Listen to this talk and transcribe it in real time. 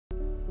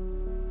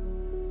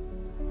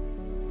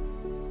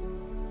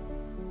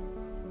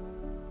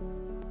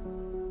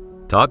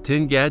Top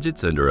 10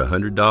 gadgets under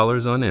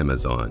 $100 on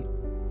Amazon.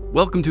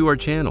 Welcome to our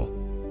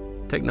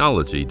channel.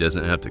 Technology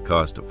doesn't have to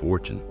cost a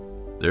fortune.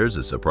 There's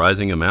a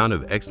surprising amount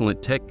of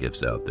excellent tech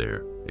gifts out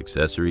there.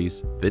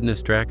 Accessories,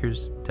 fitness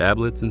trackers,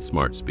 tablets, and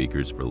smart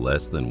speakers for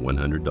less than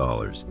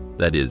 $100.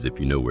 That is, if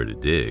you know where to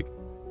dig.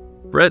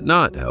 Fret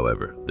not,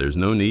 however. There's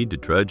no need to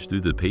trudge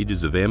through the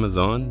pages of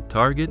Amazon,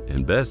 Target,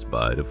 and Best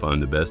Buy to find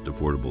the best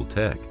affordable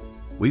tech.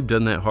 We've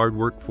done that hard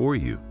work for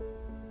you.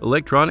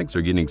 Electronics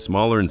are getting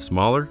smaller and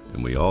smaller,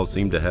 and we all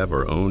seem to have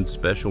our own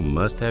special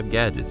must-have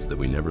gadgets that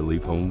we never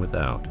leave home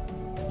without.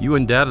 You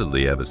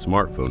undoubtedly have a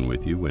smartphone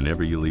with you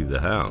whenever you leave the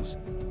house,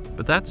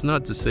 but that's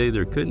not to say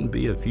there couldn't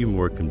be a few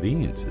more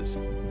conveniences.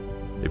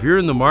 If you're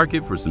in the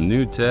market for some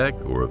new tech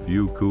or a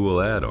few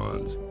cool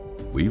add-ons,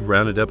 we've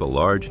rounded up a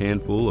large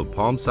handful of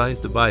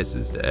palm-sized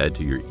devices to add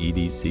to your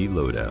EDC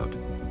loadout.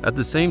 At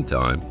the same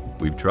time,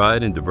 we've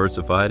tried and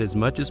diversified as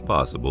much as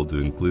possible to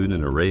include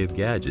an array of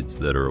gadgets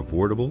that are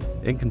affordable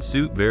and can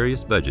suit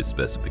various budget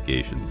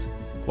specifications.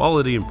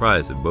 Quality and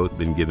price have both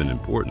been given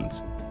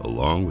importance,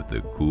 along with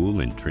the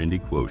cool and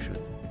trendy quotient.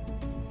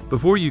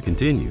 Before you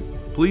continue,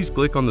 please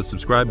click on the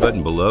subscribe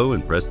button below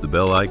and press the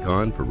bell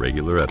icon for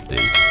regular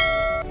updates.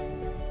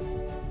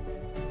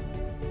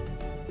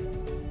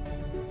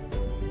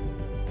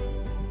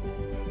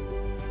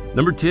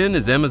 Number 10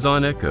 is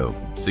Amazon Echo,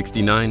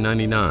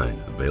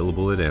 $69.99,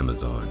 available at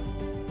Amazon.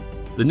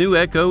 The new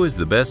Echo is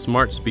the best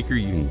smart speaker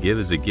you can give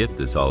as a gift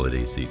this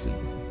holiday season.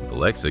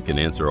 Alexa can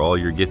answer all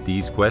your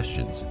giftees'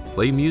 questions,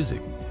 play music,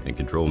 and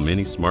control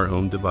many smart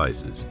home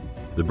devices.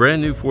 The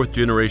brand new 4th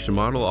generation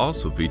model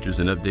also features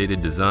an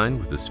updated design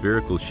with a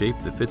spherical shape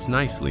that fits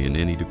nicely in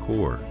any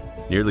decor.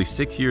 Nearly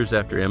 6 years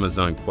after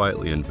Amazon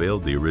quietly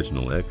unveiled the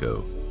original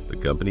Echo, the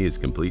company has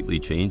completely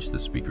changed the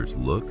speaker's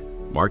look,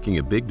 marking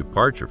a big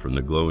departure from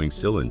the glowing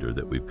cylinder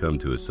that we've come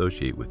to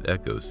associate with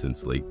Echo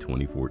since late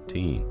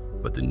 2014.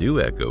 But the new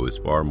Echo is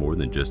far more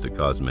than just a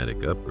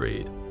cosmetic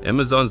upgrade.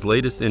 Amazon's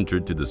latest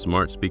entrant to the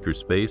smart speaker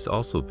space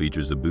also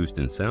features a boost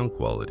in sound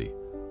quality.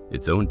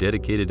 Its own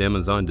dedicated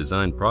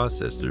Amazon-designed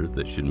processor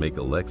that should make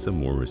Alexa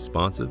more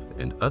responsive,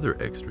 and other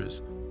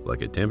extras,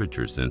 like a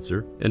temperature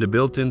sensor and a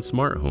built-in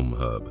smart home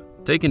hub.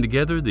 Taken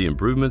together, the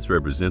improvements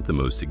represent the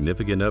most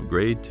significant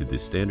upgrade to the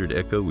standard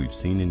Echo we've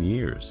seen in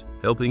years,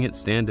 helping it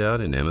stand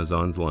out in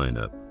Amazon's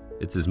lineup.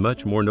 It's a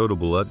much more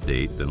notable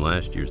update than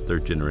last year's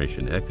 3rd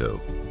generation Echo,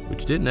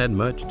 which didn't add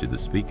much to the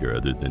speaker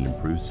other than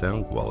improved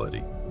sound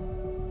quality.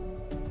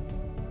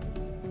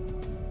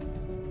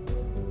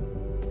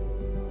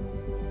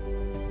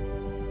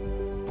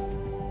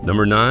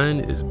 Number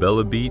 9 is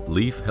BELLABEAT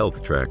Leaf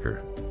Health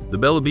Tracker. The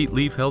BELLABEAT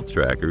Leaf Health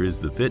Tracker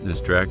is the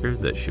fitness tracker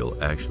that she'll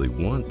actually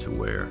want to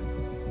wear.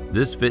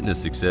 This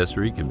fitness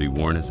accessory can be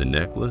worn as a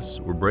necklace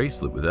or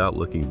bracelet without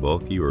looking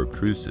bulky or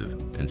obtrusive,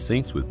 and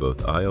syncs with both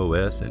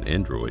iOS and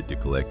Android to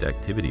collect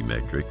activity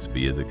metrics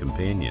via the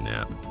companion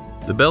app.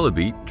 The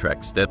BELLABEAT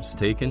tracks steps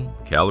taken,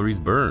 calories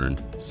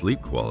burned,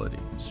 sleep quality,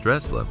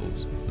 stress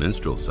levels,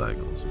 menstrual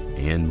cycles,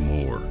 and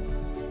more.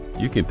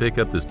 You can pick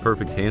up this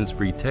perfect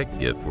hands-free tech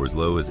gift for as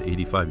low as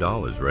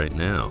 $85 right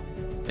now.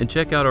 And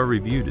check out our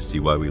review to see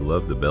why we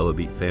love the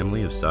BELLABEAT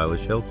family of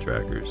stylish health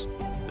trackers.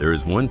 There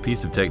is one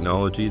piece of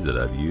technology that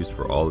I've used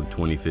for all of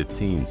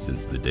 2015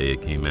 since the day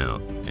it came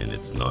out, and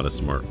it's not a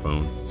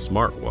smartphone,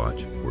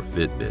 smartwatch, or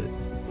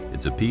Fitbit.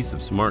 It's a piece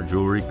of smart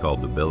jewelry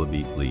called the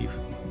BELLABEAT Leaf.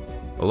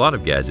 A lot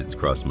of gadgets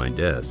cross my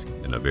desk,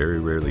 and I very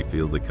rarely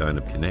feel the kind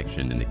of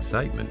connection and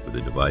excitement with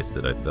a device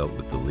that I felt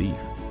with the Leaf.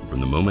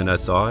 From the moment I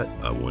saw it,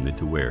 I wanted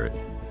to wear it.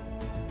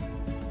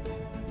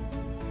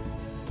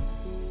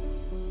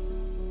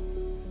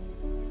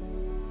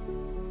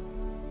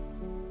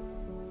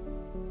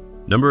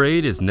 Number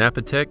 8 is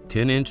NAPATEK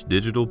 10-inch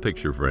digital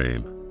picture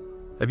frame.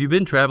 Have you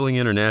been traveling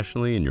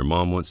internationally and your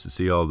mom wants to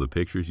see all the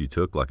pictures you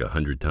took like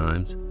 100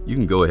 times? You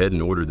can go ahead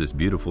and order this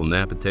beautiful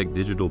NAPATEK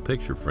digital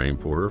picture frame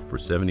for her for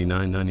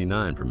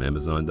 $79.99 from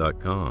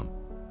Amazon.com.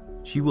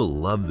 She will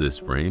love this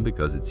frame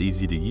because it's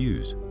easy to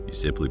use. You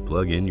simply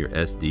plug in your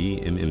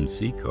SD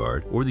MMC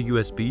card or the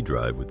USB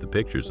drive with the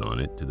pictures on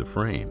it to the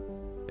frame,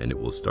 and it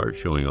will start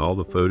showing all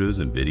the photos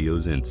and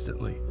videos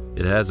instantly.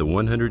 It has a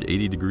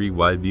 180-degree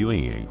wide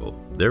viewing angle,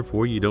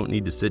 therefore you don't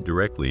need to sit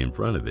directly in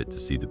front of it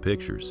to see the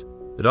pictures.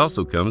 It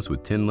also comes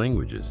with 10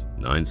 languages,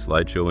 9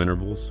 slideshow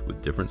intervals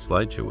with different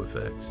slideshow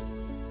effects.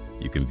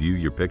 You can view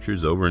your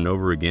pictures over and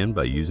over again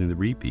by using the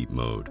repeat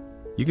mode.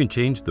 You can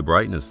change the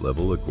brightness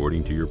level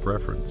according to your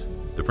preference.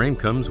 The frame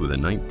comes with a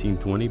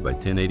 1920 by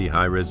 1080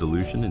 high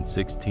resolution and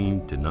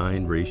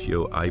 16:9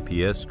 ratio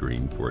IPS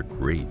screen for a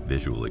great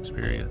visual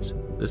experience.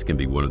 This can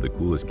be one of the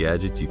coolest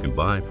gadgets you can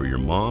buy for your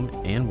mom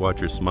and watch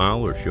her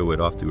smile or show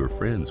it off to her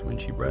friends when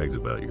she brags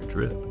about your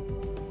trip.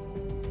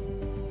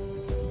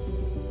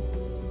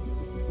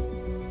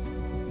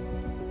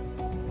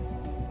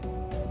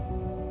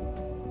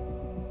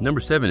 Number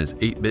 7 is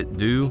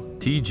 8BitDo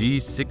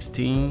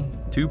TG16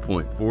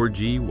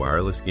 2.4G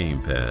wireless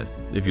gamepad.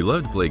 If you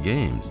love to play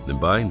games, then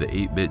buying the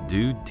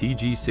 8BitDo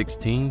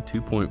TG16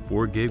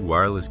 2.4 gig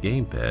wireless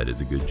gamepad is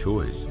a good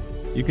choice.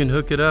 You can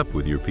hook it up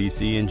with your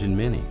PC Engine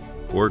Mini,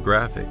 or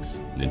graphics,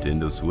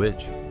 Nintendo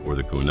Switch, or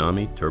the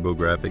Konami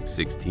TurboGrafx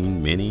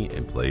 16 Mini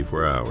and play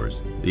for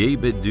hours. The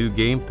 8-bit Do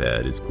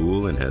GamePad is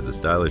cool and has a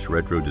stylish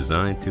retro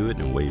design to it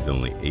and weighs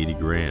only 80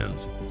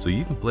 grams, so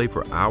you can play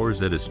for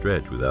hours at a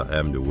stretch without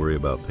having to worry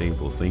about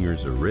painful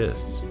fingers or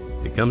wrists.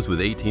 It comes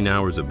with 18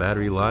 hours of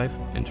battery life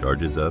and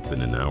charges up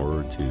in an hour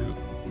or two.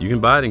 You can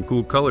buy it in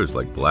cool colors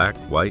like black,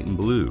 white, and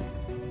blue.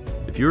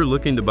 If you're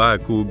looking to buy a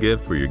cool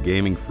gift for your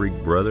gaming freak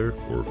brother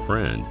or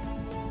friend,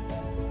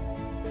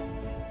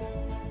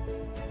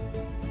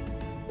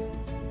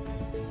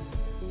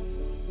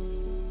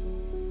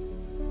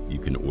 you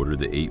can order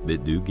the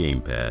 8-bit Do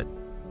GamePad.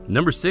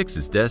 Number 6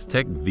 is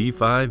DOORBELL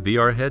V5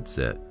 VR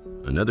headset.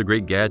 Another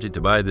great gadget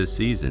to buy this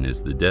season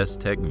is the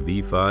DOORBELL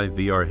V5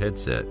 VR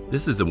headset.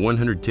 This is a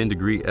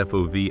 110-degree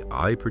FOV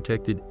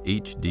eye-protected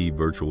HD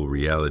virtual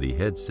reality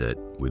headset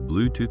with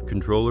Bluetooth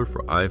controller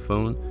for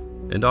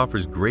iPhone and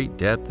offers great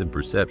depth and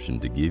perception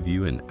to give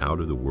you an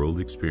out-of-the-world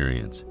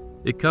experience.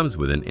 It comes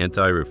with an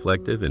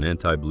anti-reflective and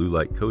anti-blue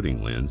light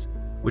coating lens,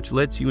 which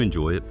lets you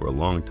enjoy it for a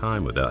long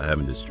time without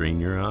having to strain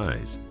your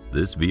eyes.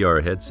 This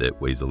VR headset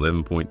weighs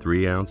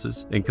 11.3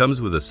 ounces and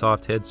comes with a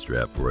soft head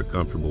strap for a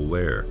comfortable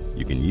wear.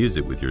 You can use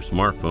it with your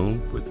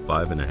smartphone with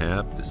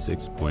 5.5 to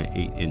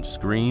 6.8-inch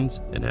screens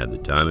and have the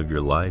time of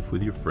your life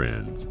with your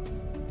friends.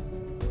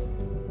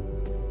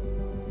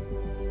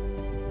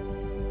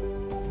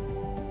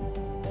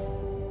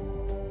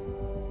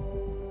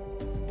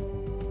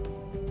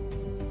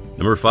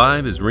 Number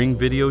 5 is Ring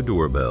Video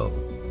Doorbell.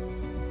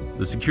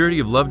 The security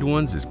of loved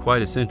ones is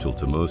quite essential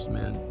to most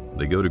men.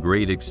 They go to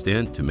great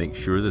extent to make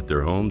sure that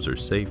their homes are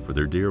safe for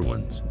their dear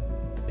ones.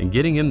 And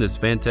getting in this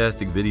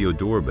fantastic video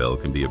doorbell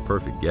can be a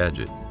perfect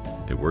gadget.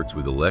 It works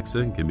with Alexa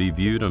and can be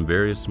viewed on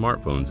various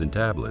smartphones and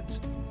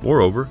tablets.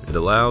 Moreover, it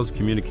allows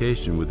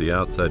communication with the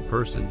outside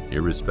person,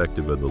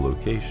 irrespective of the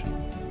location.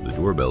 The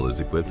doorbell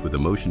is equipped with a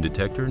motion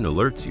detector and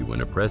alerts you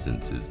when a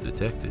presence is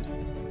detected.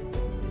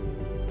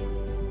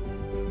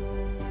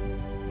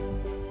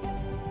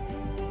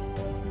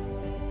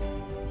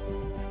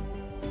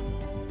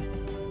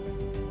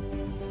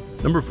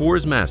 Number 4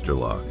 is Master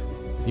Lock.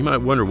 You might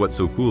wonder what's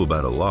so cool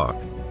about a lock,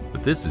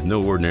 but this is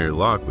no ordinary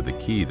lock with a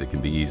key that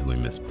can be easily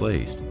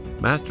misplaced.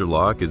 Master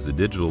Lock is a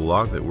digital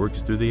lock that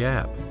works through the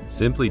app.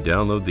 Simply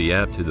download the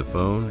app to the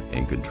phone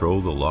and control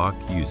the lock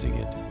using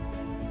it.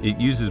 It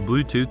uses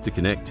Bluetooth to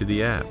connect to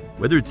the app,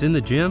 whether it's in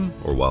the gym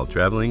or while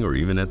traveling or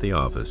even at the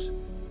office.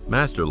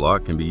 Master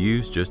Lock can be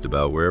used just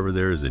about wherever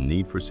there is a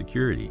need for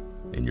security,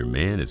 and your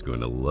man is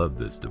going to love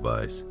this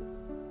device.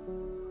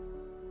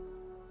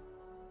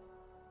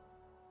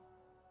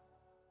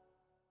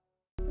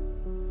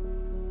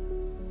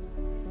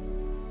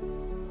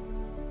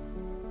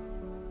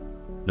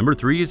 Number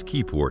 3 is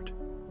KEYPORT.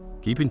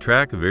 Keeping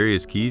track of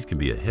various keys can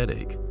be a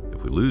headache.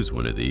 If we lose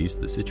one of these,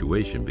 the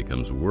situation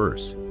becomes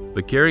worse.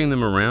 But carrying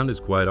them around is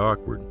quite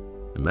awkward.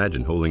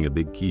 Imagine holding a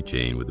big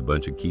keychain with a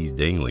bunch of keys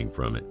dangling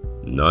from it.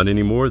 Not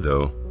anymore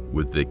though.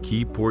 With the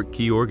KEYPORT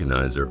key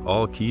organizer,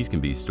 all keys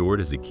can be stored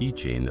as a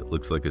keychain that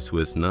looks like a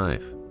Swiss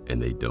knife, and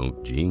they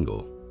don't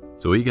jingle.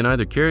 So you can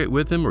either carry it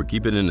with him or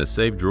keep it in a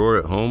safe drawer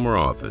at home or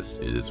office.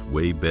 It is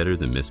way better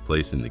than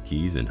misplacing the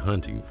keys and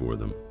hunting for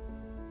them.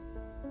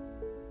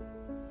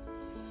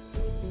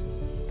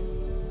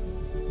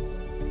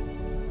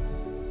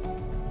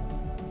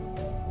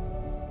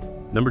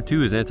 Number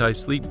 2 is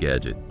Anti-Sleep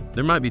Gadget.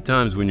 There might be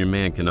times when your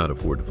man cannot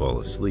afford to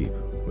fall asleep,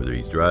 whether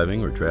he's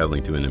driving or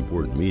traveling to an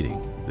important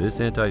meeting. This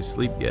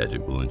anti-sleep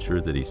gadget will ensure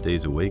that he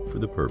stays awake for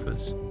the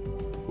purpose.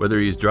 Whether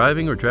he is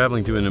driving or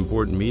traveling to an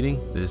important meeting,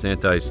 this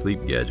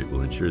anti-sleep gadget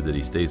will ensure that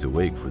he stays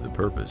awake for the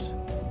purpose.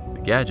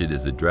 The gadget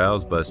is a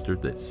drowse buster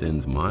that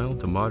sends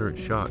mild to moderate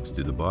shocks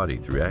to the body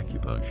through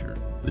acupuncture.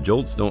 The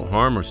jolts don't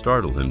harm or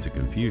startle him to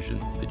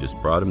confusion, they just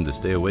prod him to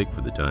stay awake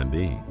for the time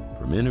being.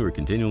 For men who are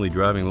continually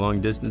driving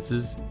long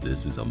distances,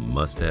 this is a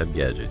must-have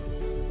gadget.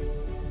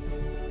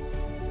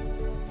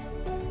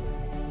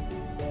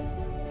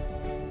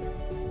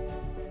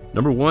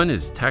 Number 1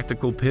 is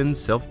Tactical Pen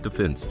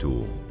Self-Defense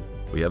Tool.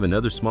 We have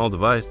another small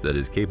device that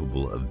is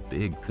capable of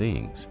big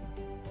things.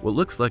 What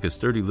looks like a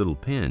sturdy little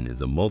pen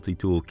is a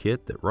multi-tool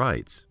kit that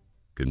writes.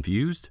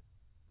 Confused?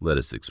 Let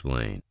us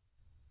explain.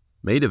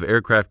 Made of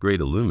aircraft-grade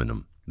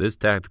aluminum, this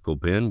tactical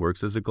pen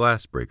works as a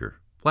glass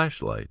breaker,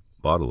 flashlight,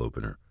 bottle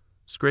opener,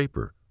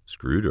 scraper,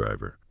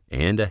 screwdriver,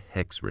 and a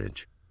hex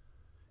wrench.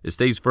 It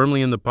stays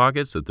firmly in the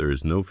pocket so there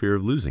is no fear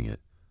of losing it.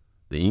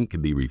 The ink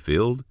can be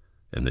refilled,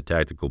 and the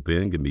tactical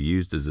pen can be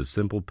used as a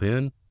simple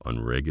pen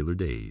on regular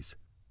days.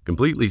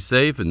 Completely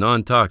safe and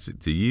non-toxic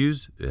to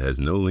use, it has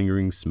no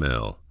lingering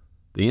smell.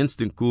 The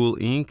instant cool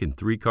ink and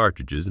 3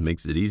 cartridges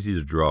makes it easy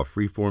to draw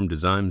freeform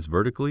designs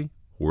vertically,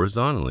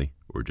 horizontally,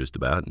 or just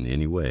about in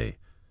any way.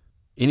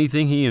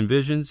 Anything he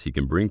envisions, he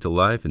can bring to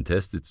life and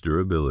test its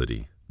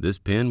durability. This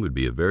pen would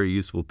be a very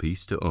useful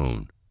piece to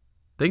own.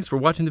 Thanks for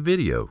watching the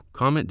video.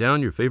 Comment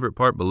down your favorite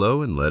part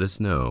below and let us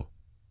know.